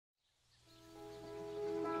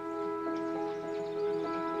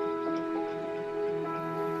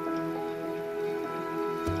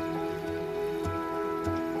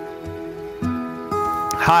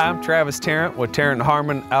Hi, I'm Travis Tarrant with Tarrant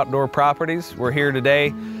Harmon Outdoor Properties. We're here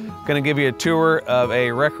today going to give you a tour of a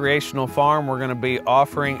recreational farm we're going to be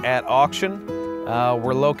offering at auction.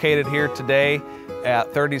 We're located here today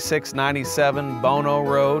at 3697 Bono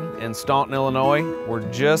Road in Staunton, Illinois. We're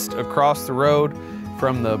just across the road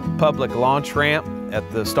from the public launch ramp at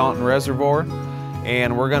the Staunton Reservoir,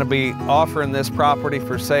 and we're going to be offering this property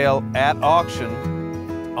for sale at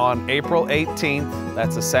auction on April 18th.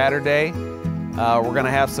 That's a Saturday. We're going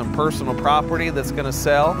to have some personal property that's going to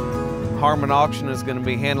sell. Harmon Auction is going to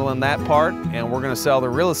be handling that part, and we're going to sell the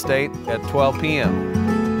real estate at 12 p.m.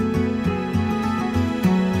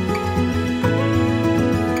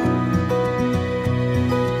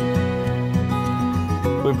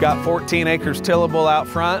 We've got 14 acres tillable out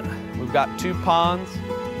front. We've got 2 ponds.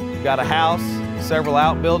 We've got a house, several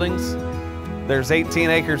outbuildings. There's 18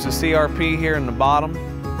 acres of CRP here in the bottom.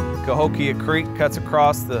 Cahokia Creek cuts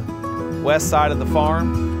across the west side of the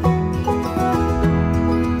farm.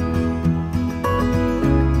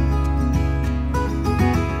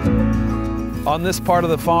 On this part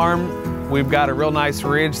of the farm, we've got a real nice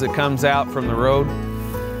ridge that comes out from the road,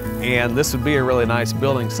 and this would be a really nice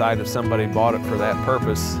building site if somebody bought it for that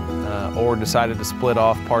purpose or decided to split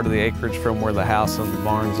off part of the acreage from where the house and the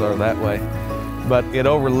barns are that way. But it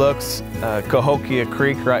overlooks Cahokia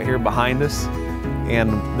Creek right here behind us,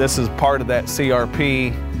 and this is part of that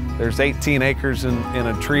CRP. There's 18 acres in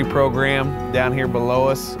a tree program down here below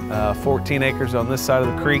us, 14 acres on this side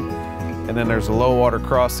of the creek, and then there's a low water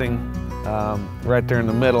crossing right there in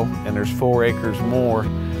the middle, and there's 4 acres more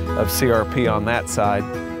of CRP on that side.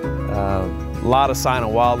 A lot of sign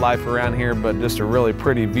of wildlife around here, but just a really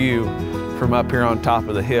pretty view from up here on top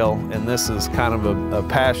of the hill. And this is kind of a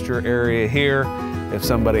pasture area here if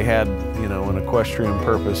somebody had, you know, an equestrian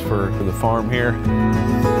purpose for the farm here.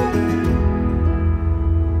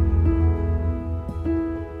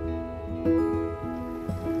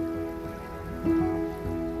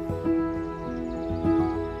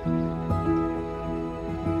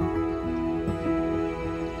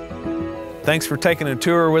 Thanks for taking a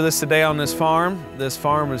tour with us today on this farm. This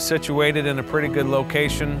farm is situated in a pretty good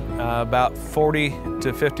location, about 40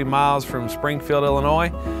 to 50 miles from Springfield, Illinois,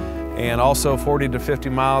 and also 40 to 50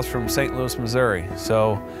 miles from St. Louis, Missouri.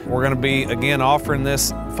 So we're going to be, again, offering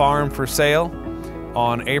this farm for sale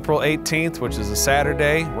on April 18th, which is a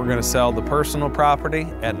Saturday. We're going to sell the personal property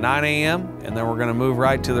at 9 a.m., and then we're going to move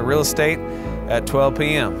right to the real estate at 12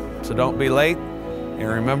 p.m. So don't be late, and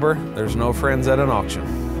remember, there's no friends at an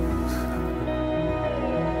auction.